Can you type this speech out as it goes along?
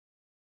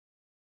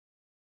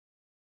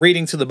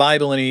Reading through the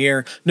Bible in a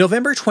year,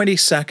 November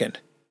 22nd,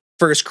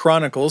 1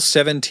 Chronicles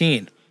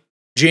 17,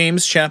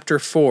 James chapter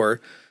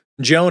 4,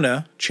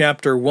 Jonah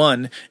chapter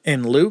 1,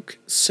 and Luke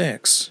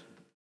 6.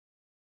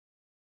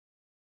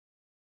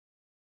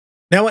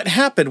 Now it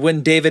happened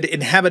when David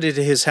inhabited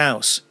his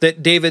house,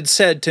 that David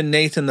said to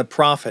Nathan the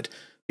prophet,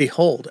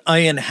 Behold, I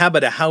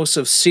inhabit a house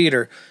of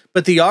cedar,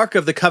 but the ark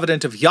of the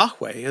covenant of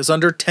Yahweh is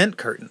under tent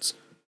curtains.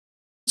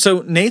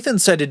 So Nathan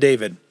said to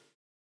David,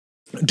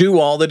 Do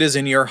all that is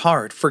in your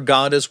heart, for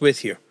God is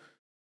with you.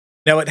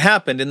 Now it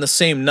happened in the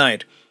same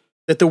night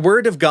that the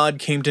word of God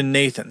came to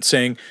Nathan,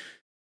 saying,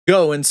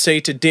 Go and say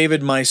to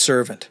David my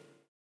servant,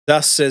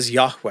 Thus says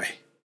Yahweh,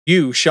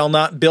 You shall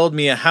not build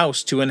me a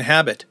house to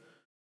inhabit.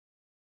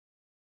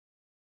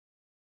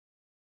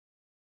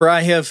 For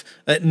I have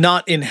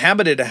not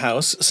inhabited a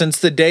house since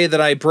the day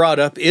that I brought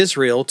up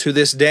Israel to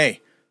this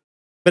day.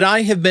 But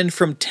I have been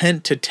from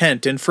tent to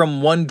tent, and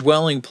from one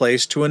dwelling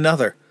place to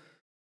another.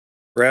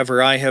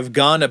 Wherever I have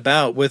gone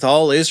about with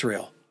all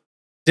Israel.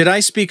 Did I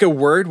speak a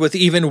word with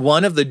even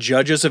one of the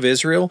judges of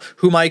Israel,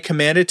 whom I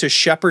commanded to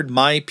shepherd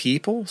my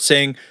people,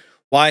 saying,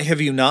 Why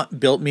have you not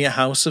built me a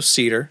house of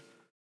cedar?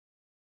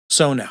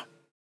 So now,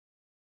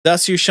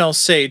 thus you shall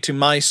say to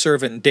my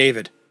servant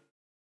David,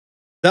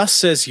 Thus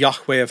says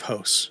Yahweh of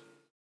hosts,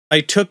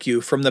 I took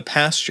you from the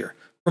pasture,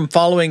 from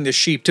following the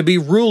sheep, to be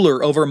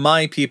ruler over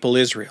my people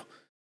Israel,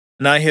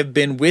 and I have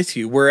been with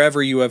you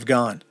wherever you have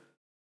gone.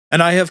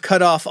 And I have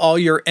cut off all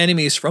your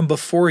enemies from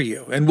before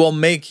you, and will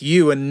make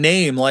you a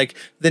name like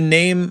the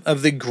name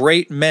of the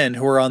great men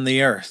who are on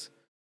the earth.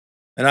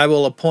 And I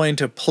will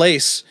appoint a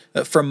place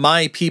for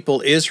my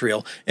people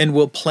Israel, and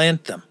will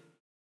plant them,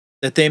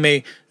 that they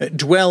may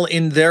dwell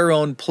in their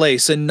own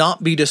place, and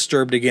not be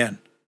disturbed again.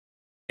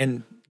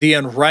 And the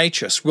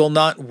unrighteous will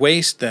not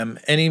waste them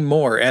any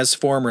more as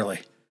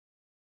formerly.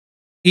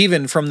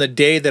 Even from the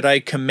day that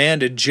I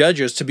commanded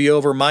judges to be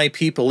over my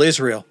people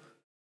Israel,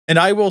 and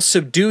I will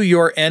subdue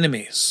your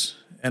enemies,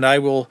 and I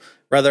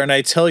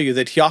tell you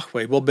that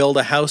Yahweh will build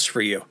a house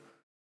for you.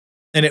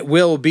 And it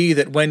will be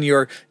that when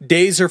your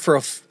days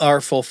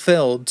are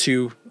fulfilled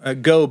to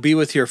go be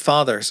with your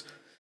fathers,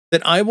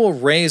 that I will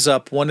raise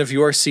up one of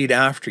your seed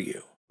after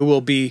you, who will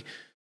be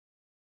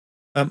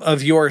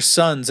of your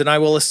sons, and I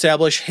will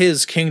establish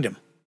his kingdom.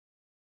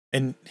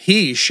 And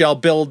he shall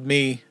build for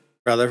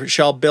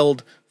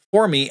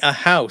me a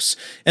house,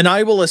 and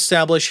I will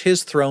establish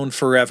his throne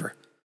forever.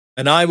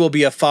 And I will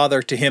be a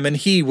father to him, and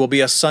he will be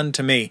a son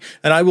to me.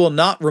 And I will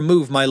not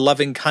remove my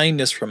loving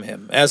kindness from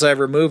him, as I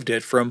removed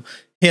it from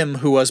him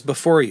who was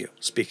before you,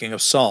 speaking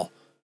of Saul.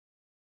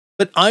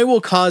 But I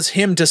will cause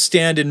him to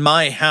stand in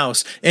my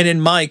house and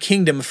in my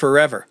kingdom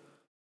forever,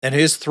 and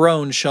his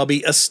throne shall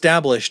be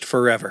established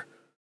forever.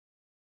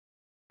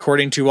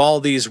 According to all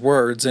these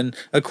words, and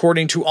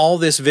according to all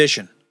this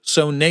vision,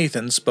 so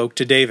Nathan spoke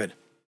to David.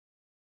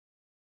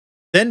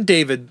 Then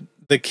David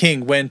the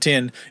king went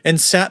in and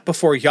sat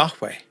before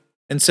Yahweh,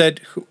 and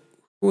said,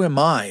 Who am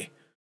I,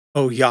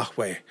 O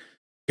Yahweh,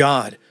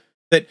 God,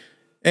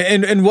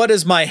 and what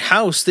is my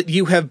house that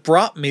you have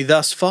brought me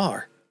thus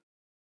far?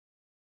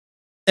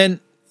 And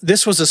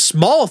this was a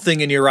small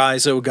thing in your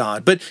eyes, O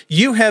God, but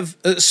you have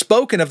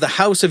spoken of the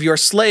house of your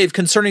slave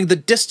concerning the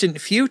distant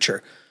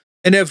future,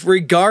 and have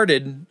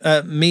regarded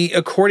me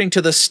according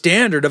to the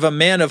standard of a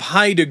man of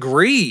high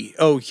degree,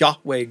 O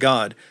Yahweh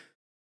God.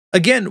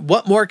 Again,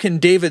 what more can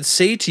David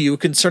say to you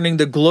concerning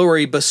the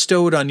glory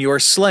bestowed on your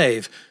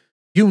slave?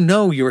 You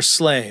know your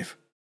slave.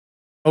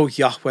 O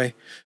Yahweh,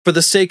 for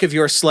the sake of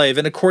your slave,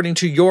 and according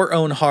to your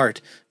own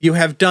heart, you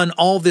have done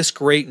all this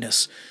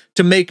greatness,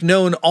 to make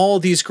known all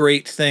these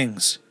great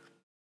things.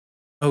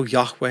 O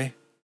Yahweh,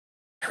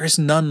 there is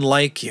none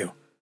like you,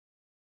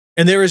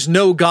 and there is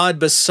no God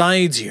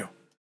besides you,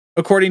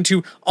 according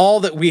to all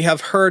that we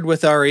have heard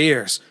with our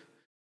ears.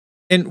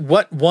 And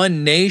what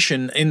one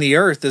nation in the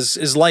earth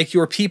is like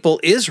your people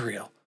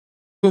Israel,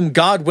 whom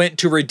God went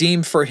to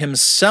redeem for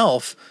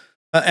himself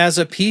as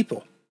a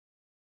people,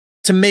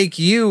 to make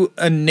you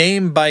a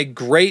name by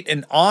great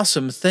and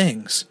awesome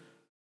things.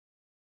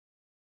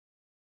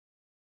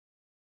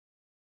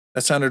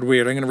 That sounded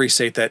weird. I'm going to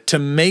restate that. To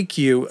make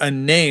you a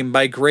name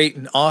by great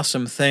and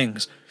awesome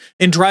things,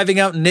 in driving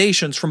out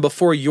nations from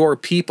before your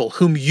people,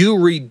 whom you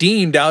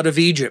redeemed out of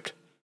Egypt.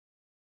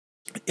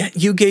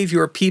 You gave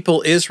your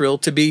people Israel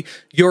to be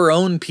your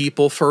own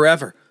people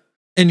forever.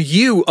 And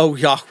you, O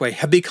Yahweh,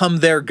 have become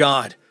their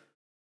God.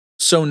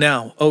 So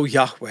now, O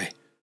Yahweh,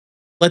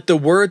 let the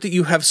word that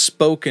you have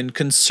spoken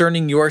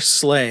concerning your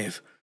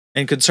slave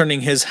and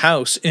concerning his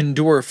house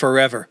endure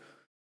forever,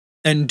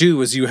 and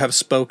do as you have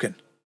spoken.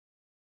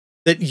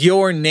 That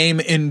your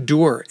name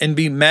endure and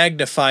be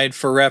magnified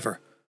forever,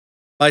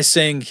 by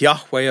saying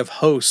Yahweh of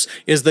hosts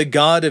is the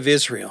God of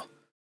Israel,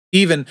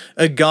 even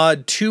a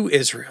God to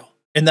Israel.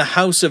 And the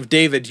house of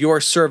David,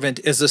 your servant,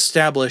 is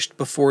established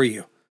before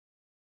you.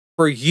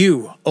 For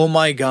you, O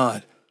my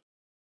God,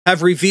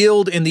 have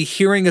revealed in the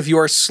hearing of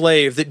your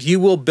slave that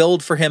you will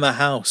build for him a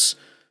house.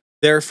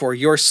 Therefore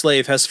your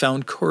slave has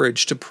found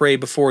courage to pray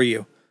before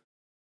you.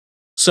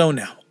 So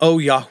now, O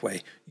Yahweh,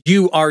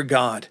 you are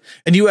God,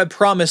 and you have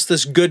promised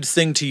this good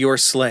thing to your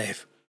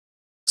slave.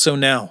 So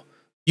now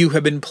you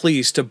have been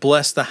pleased to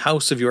bless the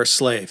house of your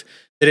slave,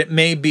 that it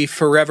may be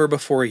forever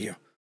before you.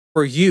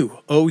 For you,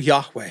 O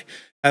Yahweh,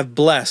 have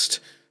blessed,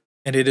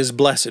 and it is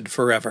blessed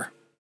forever.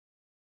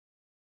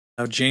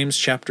 Now James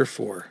chapter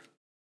 4.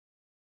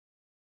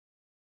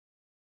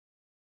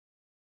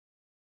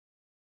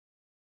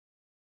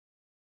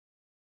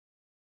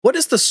 What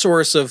is the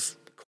source of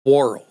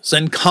quarrels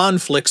and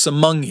conflicts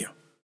among you?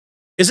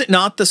 Is it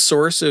not the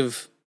source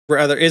of,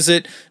 rather, is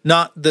it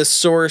not the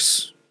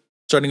source,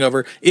 starting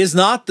over, is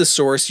not the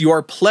source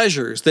your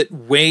pleasures that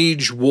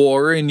wage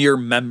war in your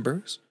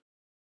members?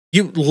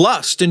 You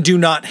lust and do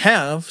not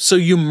have, so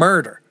you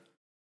murder.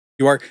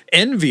 You are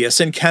envious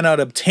and cannot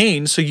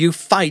obtain, so you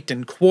fight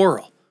and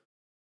quarrel.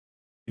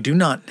 You do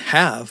not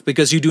have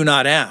because you do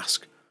not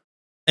ask.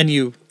 And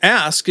you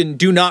ask and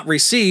do not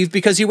receive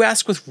because you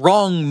ask with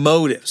wrong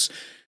motives,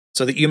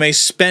 so that you may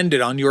spend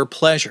it on your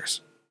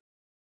pleasures.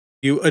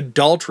 You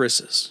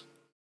adulteresses,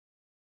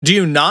 do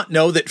you not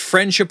know that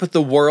friendship with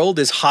the world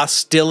is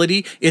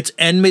hostility, it's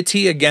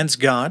enmity against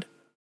God?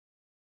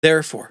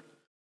 Therefore,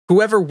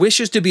 whoever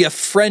wishes to be a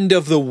friend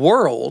of the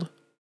world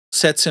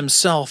sets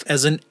himself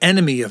as an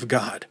enemy of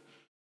God.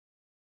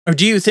 Or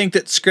do you think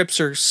that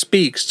Scripture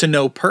speaks to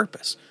no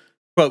purpose?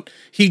 Quote,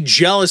 he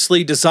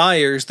jealously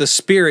desires the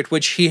Spirit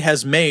which he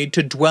has made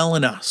to dwell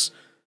in us.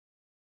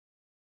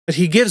 But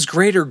he gives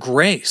greater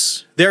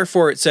grace.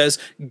 Therefore it says,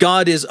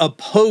 God is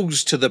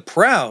opposed to the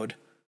proud,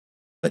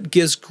 but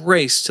gives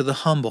grace to the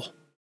humble.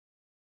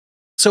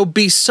 So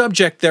be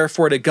subject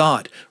therefore to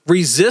God.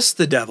 Resist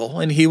the devil,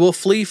 and he will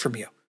flee from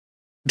you.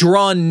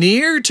 Draw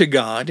near to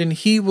God, and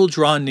he will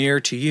draw near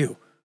to you.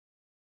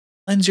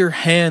 Cleanse your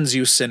hands,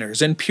 you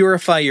sinners, and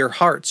purify your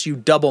hearts, you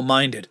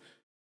double-minded.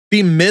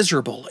 Be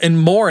miserable, and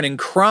mourn, and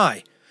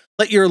cry.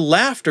 Let your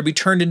laughter be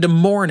turned into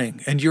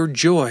mourning, and your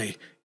joy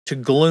to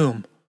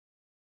gloom.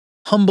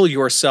 Humble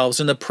yourselves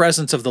in the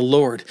presence of the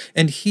Lord,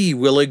 and he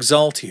will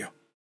exalt you.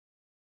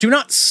 Do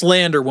not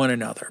slander one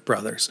another,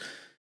 brothers.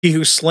 He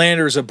who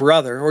slanders a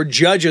brother or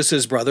judges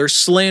his brother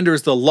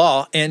slanders the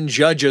law and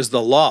judges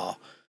the law.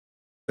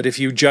 But if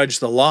you judge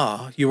the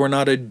law, you are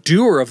not a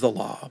doer of the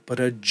law, but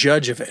a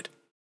judge of it.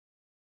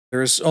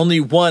 There is only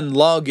one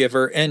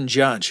lawgiver and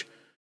judge,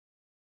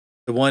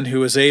 the one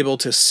who is able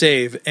to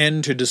save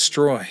and to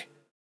destroy.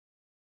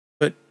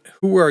 But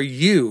who are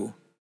you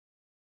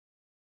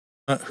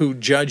who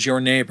judge your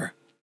neighbor?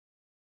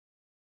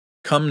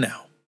 Come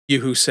now,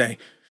 you who say,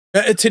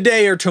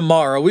 today or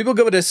tomorrow we will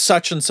go to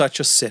such and such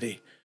a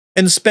city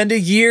and spend a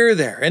year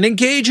there and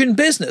engage in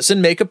business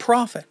and make a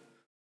profit.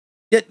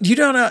 Yet you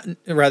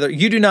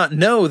do not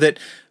know that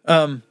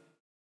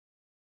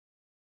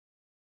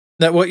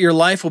that what your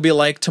life will be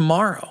like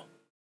tomorrow.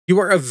 You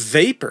are a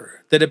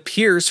vapor that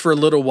appears for a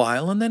little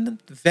while and then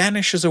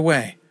vanishes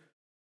away.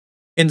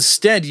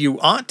 Instead, you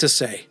ought to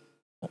say,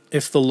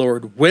 if the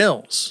Lord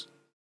wills,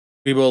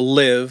 we will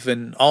live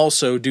and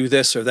also do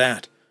this or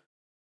that.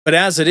 But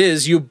as it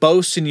is, you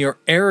boast in your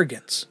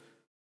arrogance.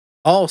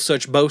 All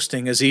such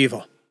boasting is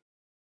evil.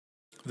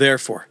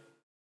 Therefore,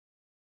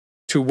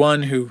 to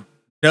one who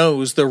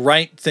knows the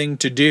right thing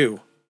to do,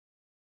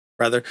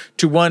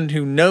 to one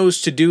who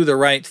knows to do the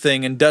right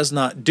thing and does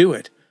not do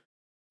it,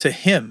 to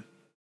him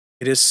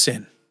it is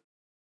sin.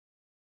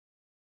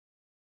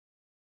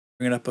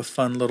 Bringing up a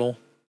fun little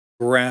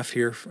graph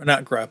here,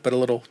 not graph, but a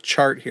little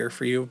chart here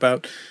for you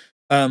about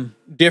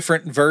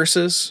different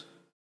verses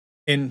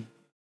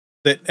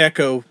that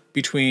echo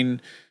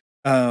between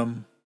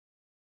the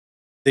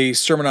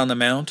Sermon on the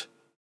Mount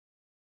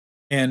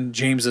and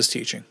James's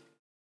teaching.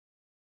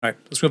 All right,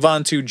 let's move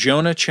on to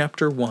Jonah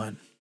chapter 1.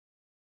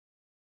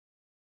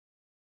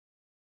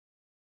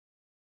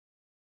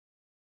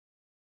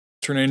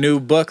 Turn a new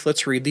book,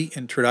 let's read the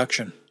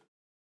introduction.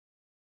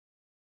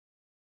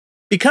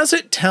 Because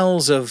it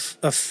tells of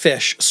a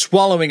fish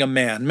swallowing a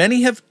man,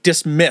 many have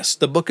dismissed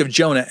the book of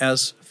Jonah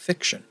as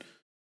fiction.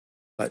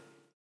 But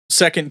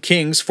 2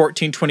 Kings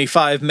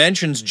 14:25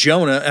 mentions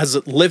Jonah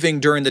as living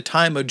during the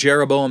time of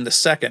Jeroboam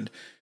II,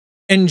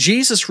 and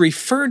Jesus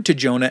referred to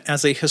Jonah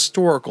as a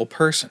historical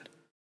person.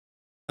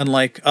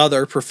 Unlike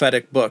other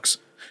prophetic books,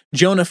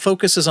 Jonah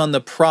focuses on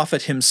the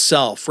prophet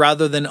himself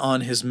rather than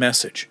on his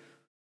message.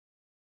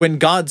 When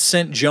God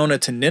sent Jonah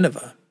to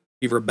Nineveh,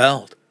 he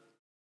rebelled.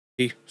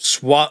 He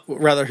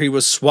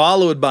was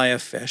swallowed by a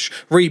fish,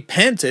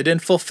 repented,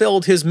 and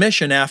fulfilled his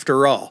mission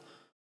after all.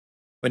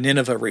 When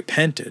Nineveh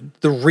repented,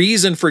 the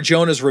reason for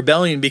Jonah's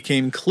rebellion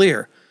became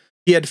clear.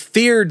 He had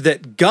feared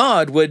that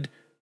God would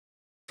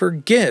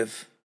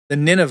forgive the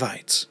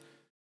Ninevites.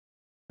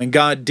 When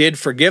God did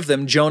forgive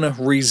them, Jonah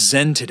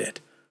resented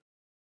it.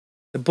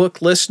 The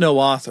book lists no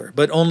author,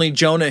 but only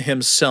Jonah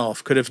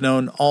himself could have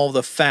known all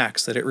the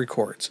facts that it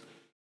records.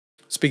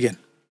 Let's begin.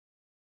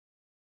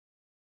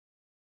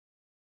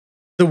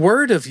 The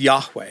word of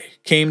Yahweh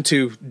came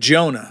to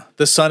Jonah,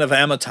 the son of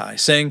Amittai,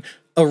 saying,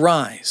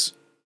 Arise,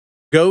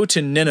 go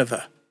to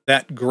Nineveh,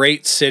 that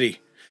great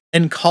city,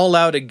 and call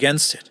out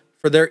against it,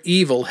 for their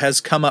evil has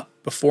come up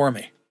before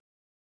me.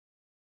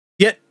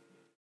 Yet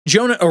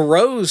Jonah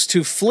arose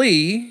to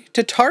flee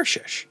to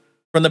Tarshish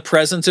from the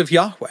presence of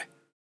Yahweh.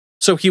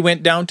 So he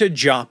went down to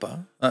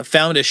Joppa,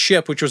 found a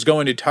ship which was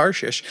going to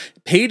Tarshish,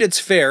 paid its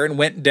fare, and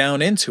went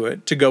down into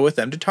it to go with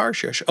them to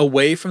Tarshish,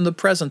 away from the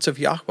presence of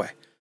Yahweh.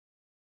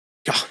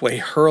 Yahweh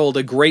hurled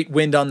a great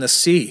wind on the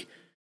sea,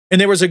 and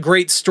there was a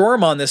great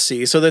storm on the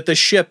sea, so that the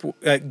ship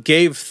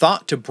gave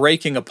thought to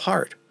breaking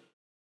apart.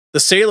 The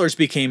sailors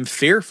became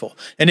fearful,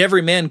 and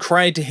every man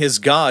cried to his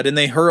God, and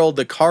they hurled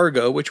the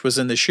cargo which was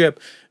in the ship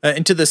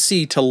into the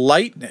sea to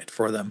lighten it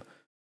for them.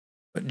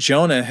 But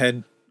Jonah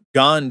had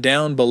gone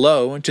down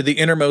below into the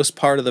innermost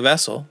part of the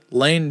vessel,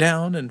 lain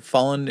down and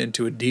fallen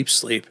into a deep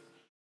sleep.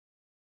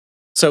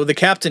 So the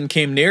captain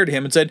came near to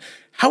him and said,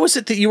 "How is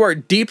it that you are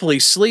deeply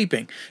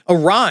sleeping?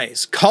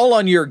 Arise, call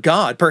on your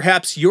God.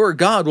 Perhaps your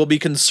God will be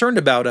concerned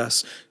about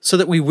us, so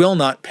that we will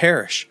not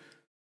perish."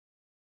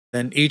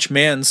 Then each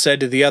man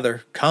said to the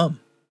other, "Come,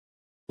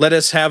 let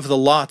us have the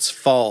lots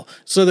fall,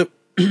 so that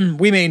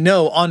we may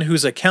know on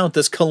whose account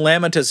this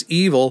calamitous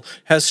evil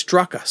has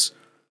struck us."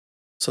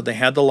 So they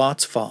had the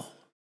lots fall.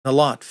 The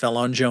lot fell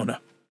on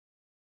Jonah.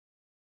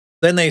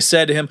 Then they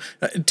said to him,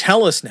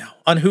 "Tell us now,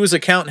 on whose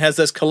account has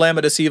this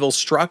calamitous evil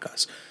struck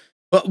us?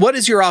 But what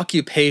is your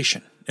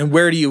occupation, and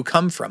where do you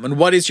come from, and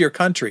what is your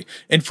country,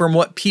 and from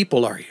what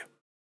people are you?"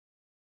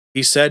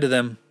 He said to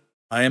them,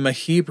 "I am a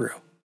Hebrew,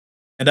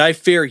 and I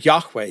fear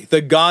Yahweh,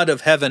 the God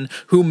of heaven,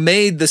 who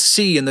made the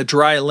sea and the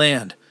dry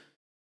land."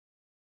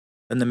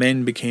 Then the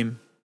men became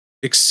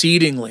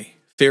exceedingly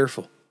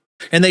fearful,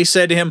 and they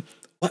said to him,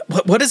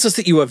 What is this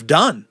that you have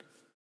done?"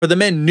 For the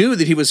men knew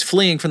that he was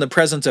fleeing from the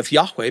presence of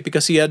Yahweh,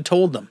 because he had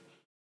told them.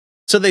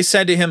 So they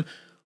said to him,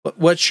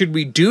 "What should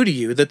we do to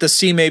you, that the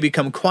sea may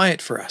become quiet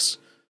for us?"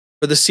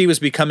 For the sea was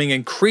becoming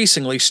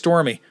increasingly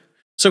stormy.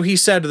 So he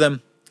said to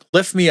them,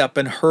 "Lift me up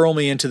and hurl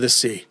me into the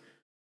sea.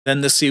 Then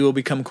the sea will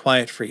become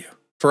quiet for you.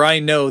 For I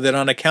know that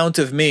on account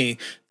of me,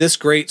 this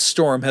great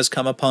storm has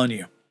come upon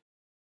you."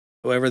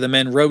 However, the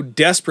men rowed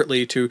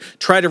desperately to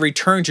try to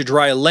return to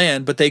dry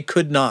land, but they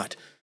could not,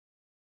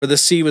 for the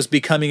sea was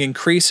becoming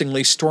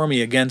increasingly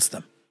stormy against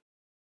them.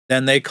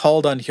 Then they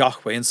called on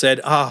Yahweh and said,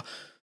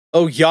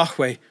 O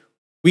Yahweh,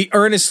 we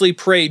earnestly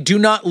pray, do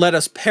not let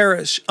us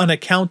perish on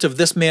account of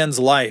this man's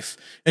life,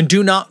 and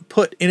do not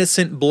put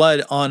innocent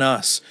blood on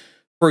us.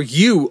 For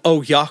you,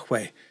 O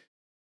Yahweh,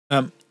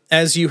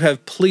 as you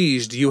have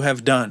pleased, you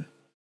have done."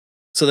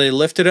 So they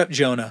lifted up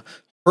Jonah,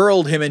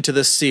 hurled him into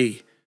the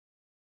sea.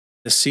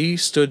 The sea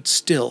stood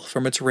still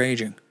from its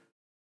raging.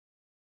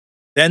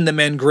 Then the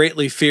men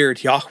greatly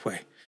feared Yahweh,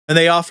 and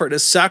they offered a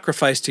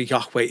sacrifice to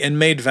Yahweh and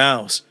made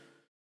vows.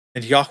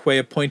 And Yahweh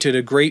appointed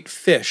a great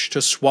fish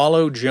to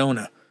swallow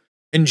Jonah.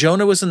 And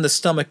Jonah was in the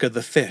stomach of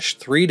the fish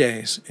 3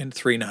 days and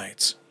 3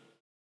 nights.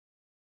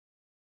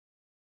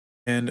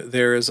 And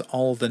there is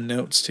all the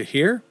notes to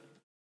here.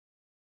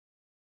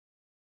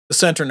 The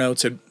center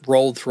notes had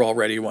rolled through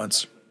already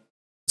once.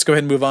 Let's go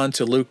ahead and move on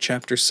to Luke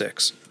chapter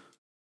 6.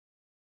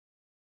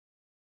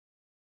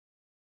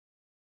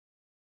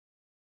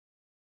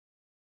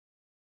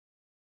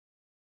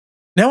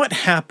 Now it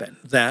happened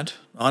that,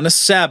 on a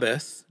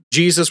Sabbath,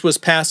 Jesus was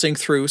passing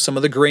through some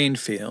of the grain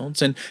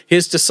fields, and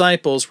his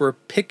disciples were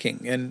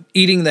picking and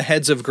eating the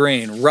heads of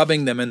grain,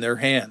 rubbing them in their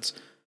hands.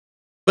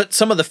 But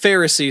some of the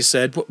Pharisees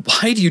said,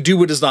 "Why do you do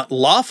what is not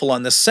lawful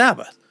on the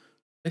Sabbath?"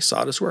 They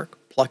saw it as work,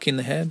 plucking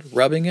the head,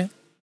 rubbing it.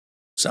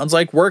 Sounds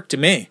like work to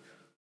me.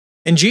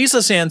 And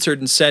Jesus answered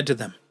and said to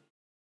them,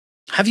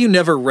 "Have you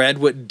never read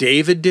what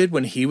David did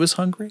when he was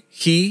hungry,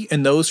 he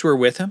and those who were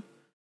with him?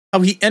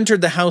 How he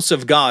entered the house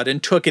of God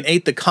and took and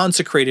ate the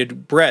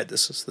consecrated bread,"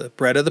 this is the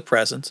bread of the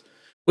presence,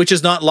 "which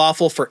is not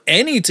lawful for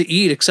any to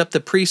eat except the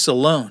priests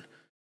alone.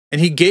 And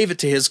he gave it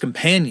to his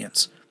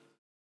companions."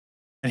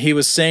 And he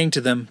was saying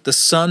to them, "The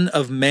Son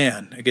of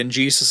Man," again,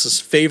 Jesus'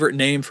 favorite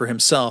name for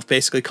himself,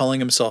 basically calling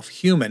himself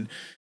human,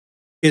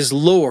 "is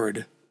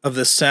Lord of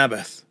the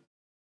Sabbath."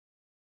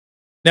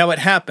 Now it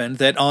happened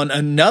that on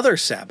another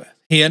Sabbath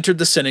he entered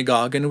the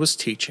synagogue and was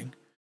teaching.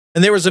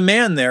 And there was a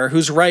man there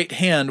whose right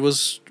hand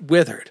was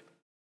withered.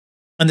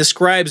 And the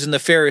scribes and the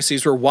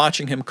Pharisees were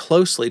watching him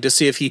closely to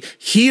see if he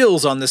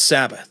heals on the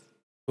Sabbath.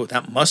 Oh,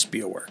 that must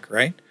be a work,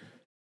 right?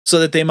 So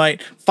that they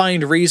might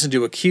find reason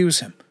to accuse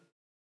him.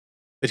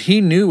 But he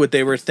knew what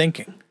they were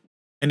thinking.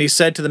 And he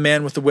said to the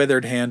man with the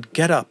withered hand,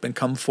 "Get up and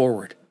come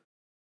forward."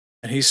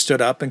 And he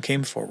stood up and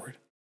came forward.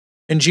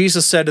 And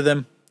Jesus said to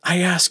them, "I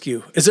ask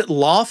you, is it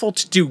lawful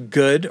to do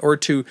good or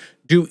to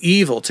do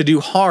evil, to do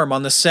harm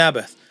on the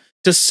Sabbath,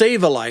 to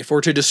save a life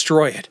or to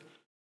destroy it?"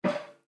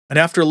 And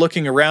after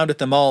looking around at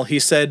them all, he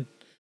said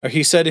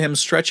to him,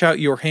 "Stretch out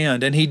your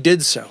hand." And he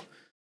did so,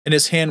 and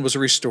his hand was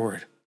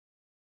restored.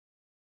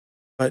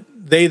 But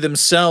they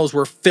themselves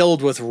were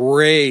filled with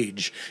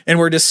rage and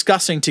were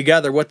discussing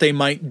together what they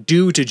might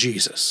do to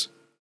Jesus.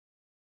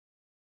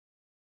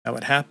 Now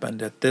it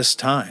happened at this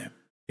time,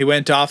 he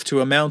went off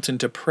to a mountain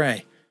to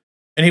pray,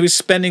 and he was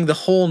spending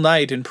the whole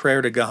night in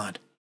prayer to God.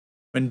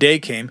 When day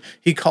came,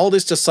 he called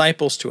his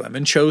disciples to him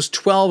and chose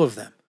 12 of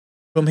them,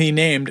 whom he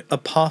named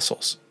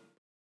apostles,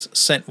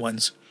 sent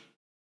ones: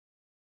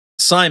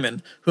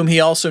 Simon, whom he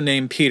also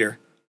named Peter,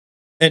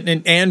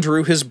 and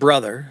Andrew his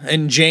brother,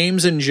 and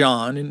James and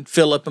John, and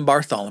Philip and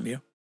Bartholomew,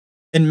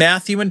 and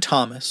Matthew and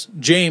Thomas,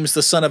 James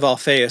the son of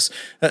Alphaeus,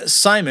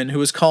 Simon who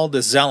was called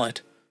the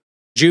Zealot,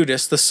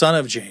 Judas the son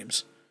of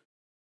James,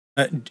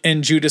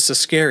 and Judas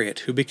Iscariot,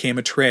 who became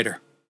a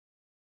traitor.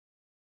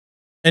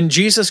 And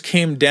Jesus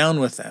came down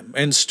with them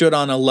and stood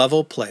on a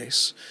level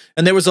place,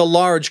 and there was a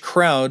large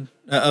crowd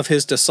of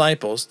his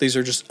disciples. These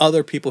are just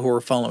other people who were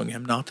following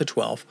him, not the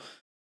 12.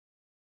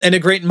 And a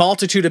great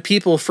multitude of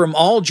people from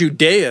all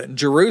Judea and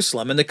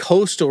Jerusalem and the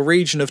coastal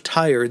region of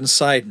Tyre and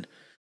Sidon,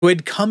 who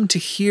had come to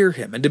hear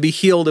him and to be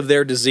healed of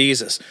their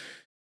diseases.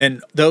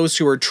 And those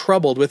who were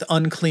troubled with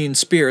unclean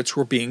spirits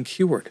were being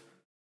cured.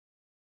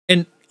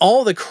 And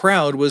all the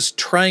crowd was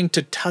trying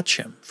to touch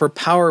him, for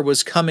power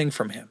was coming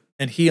from him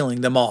and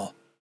healing them all.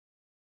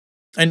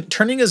 And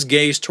turning his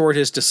gaze toward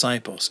his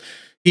disciples,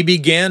 he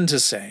began to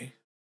say,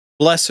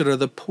 "Blessed are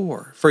the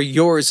poor, for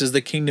yours is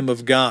the kingdom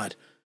of God.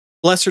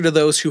 Blessed are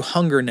those who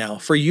hunger now,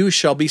 for you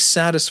shall be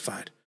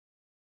satisfied.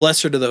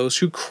 Blessed are those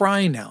who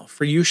cry now,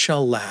 for you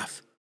shall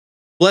laugh.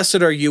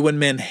 Blessed are you when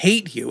men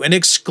hate you, and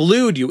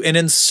exclude you, and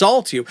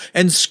insult you,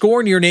 and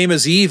scorn your name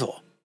as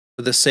evil,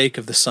 for the sake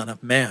of the Son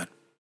of Man.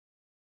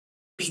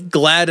 Be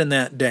glad in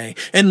that day,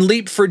 and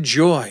leap for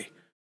joy,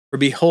 for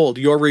behold,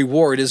 your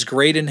reward is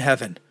great in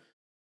heaven,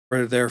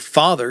 for their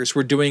fathers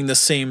were doing the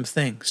same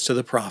things to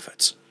the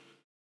prophets.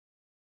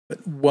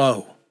 But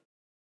woe,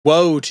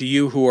 woe to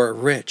you who are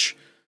rich,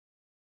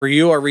 for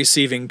you are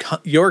receiving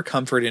your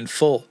comfort in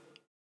full.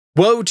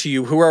 Woe to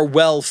you who are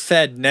well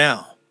fed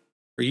now,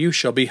 for you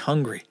shall be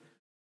hungry.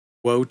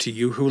 Woe to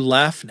you who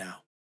laugh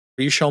now,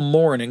 for you shall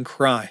mourn and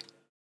cry.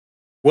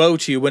 Woe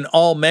to you when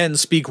all men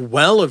speak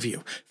well of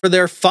you, for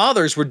their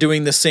fathers were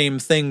doing the same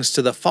things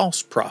to the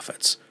false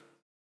prophets.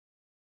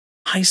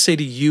 I say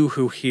to you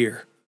who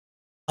hear,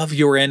 love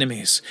your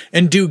enemies,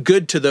 and do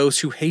good to those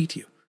who hate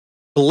you.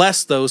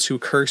 Bless those who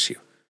curse you.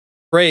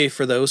 Pray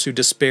for those who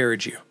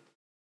disparage you.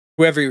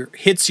 Whoever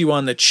hits you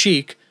on the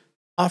cheek,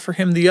 offer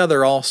him the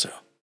other also.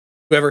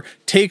 Whoever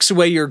takes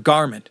away your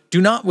garment,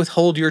 do not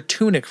withhold your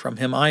tunic from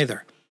him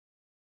either.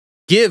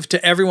 Give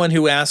to everyone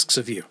who asks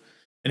of you,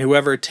 and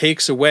whoever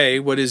takes away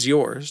what is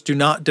yours, do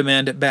not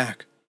demand it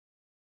back.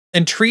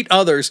 And treat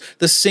others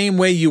the same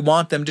way you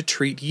want them to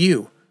treat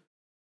you.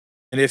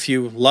 And if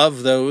you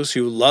love those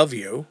who love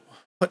you,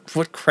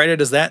 what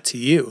credit is that to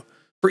you?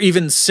 For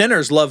even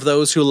sinners love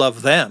those who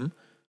love them.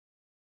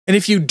 And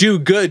if you do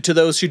good to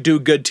those who do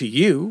good to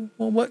you,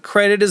 well, what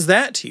credit is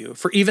that to you?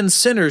 For even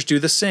sinners do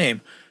the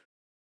same.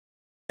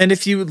 And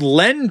if you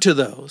lend to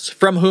those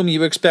from whom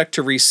you expect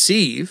to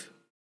receive,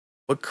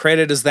 what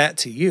credit is that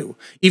to you?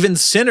 Even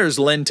sinners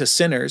lend to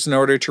sinners in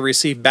order to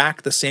receive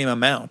back the same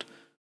amount.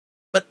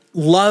 But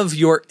love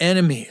your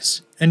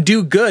enemies, and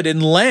do good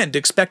and lend,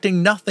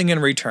 expecting nothing in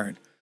return,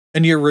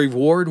 and your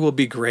reward will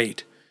be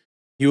great.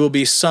 You will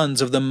be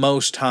sons of the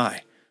Most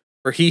High,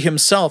 for he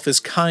himself is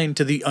kind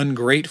to the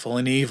ungrateful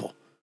and evil.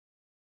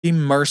 Be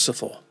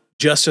merciful,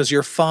 just as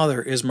your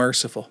Father is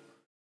merciful.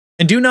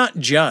 And do not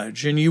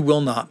judge, and you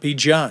will not be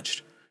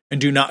judged. And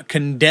do not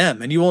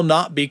condemn, and you will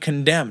not be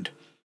condemned.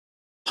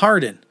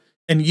 Pardon,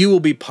 and you will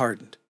be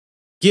pardoned.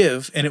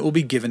 Give, and it will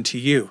be given to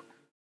you.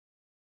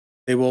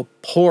 They will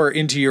pour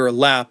into your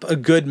lap a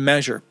good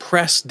measure,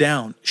 pressed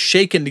down,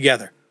 shaken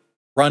together,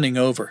 running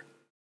over.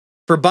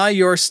 For by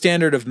your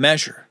standard of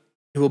measure,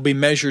 it will be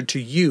measured to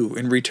you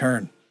in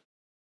return.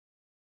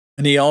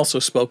 And he also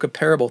spoke a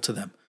parable to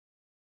them.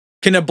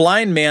 Can a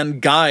blind man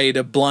guide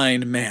a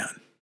blind man?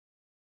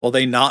 Will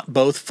they not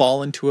both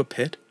fall into a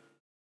pit?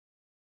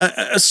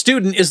 A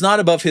student is not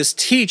above his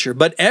teacher,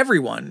 but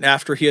everyone,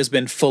 after he has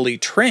been fully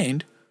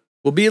trained,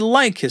 will be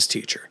like his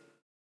teacher.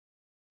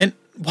 And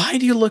why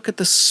do you look at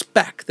the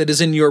speck that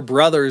is in your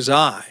brother's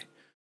eye?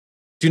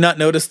 Do not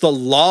notice the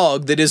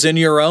log that is in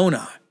your own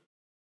eye.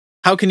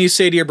 How can you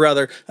say to your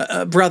brother,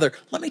 brother,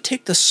 let me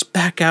take the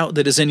speck out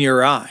that is in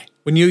your eye,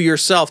 when you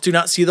yourself do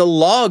not see the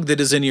log that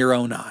is in your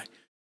own eye?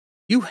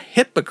 You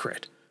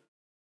hypocrite!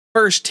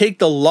 First take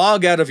the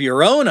log out of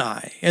your own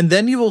eye, and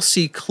then you will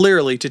see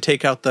clearly to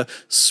take out the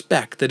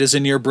speck that is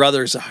in your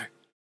brother's eye.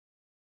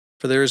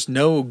 For there is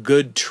no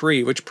good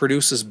tree which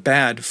produces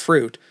bad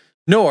fruit,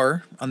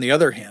 nor, on the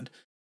other hand,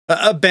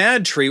 a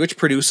bad tree which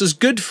produces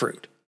good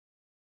fruit.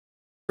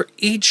 For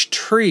each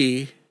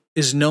tree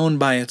is known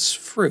by its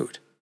fruit.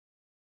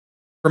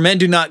 For men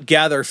do not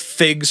gather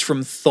figs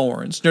from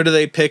thorns, nor do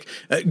they pick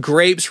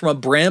grapes from a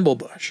bramble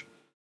bush.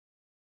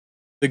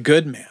 The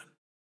good man,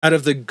 out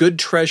of the good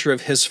treasure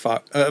of his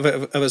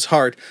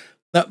heart,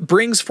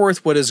 brings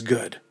forth what is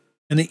good.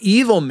 And the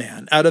evil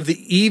man, out of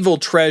the evil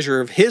treasure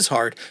of his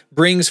heart,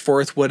 brings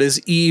forth what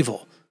is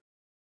evil.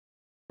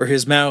 For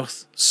his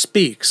mouth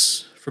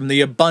speaks from the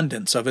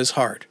abundance of his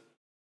heart.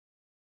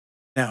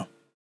 Now,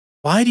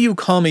 why do you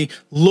call me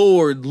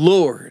Lord,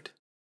 Lord,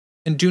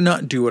 and do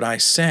not do what I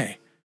say?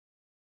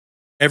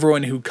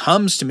 Everyone who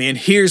comes to me and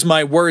hears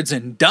my words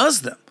and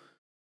does them,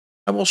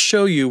 I will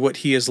show you what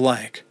he is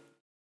like.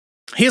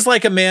 He is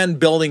like a man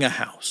building a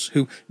house,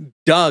 who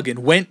dug and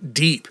went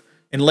deep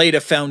and laid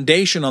a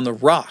foundation on the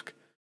rock.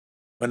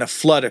 When a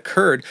flood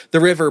occurred, the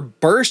river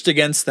burst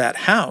against that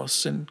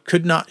house and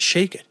could not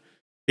shake it,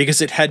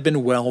 because it had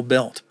been well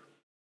built.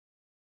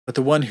 But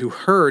the one who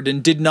heard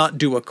and did not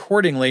do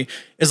accordingly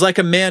is like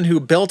a man who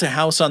built a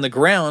house on the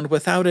ground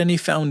without any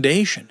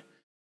foundation,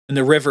 and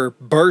the river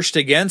burst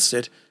against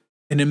it,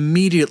 and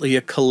immediately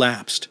it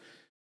collapsed,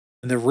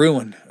 and the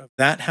ruin of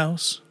that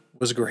house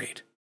was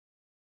great.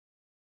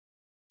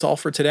 That's all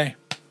for today.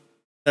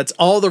 That's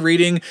all the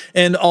reading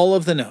and all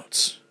of the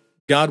notes.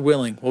 God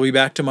willing, we'll be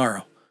back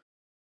tomorrow.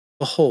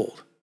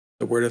 Behold,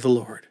 the word of the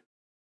Lord.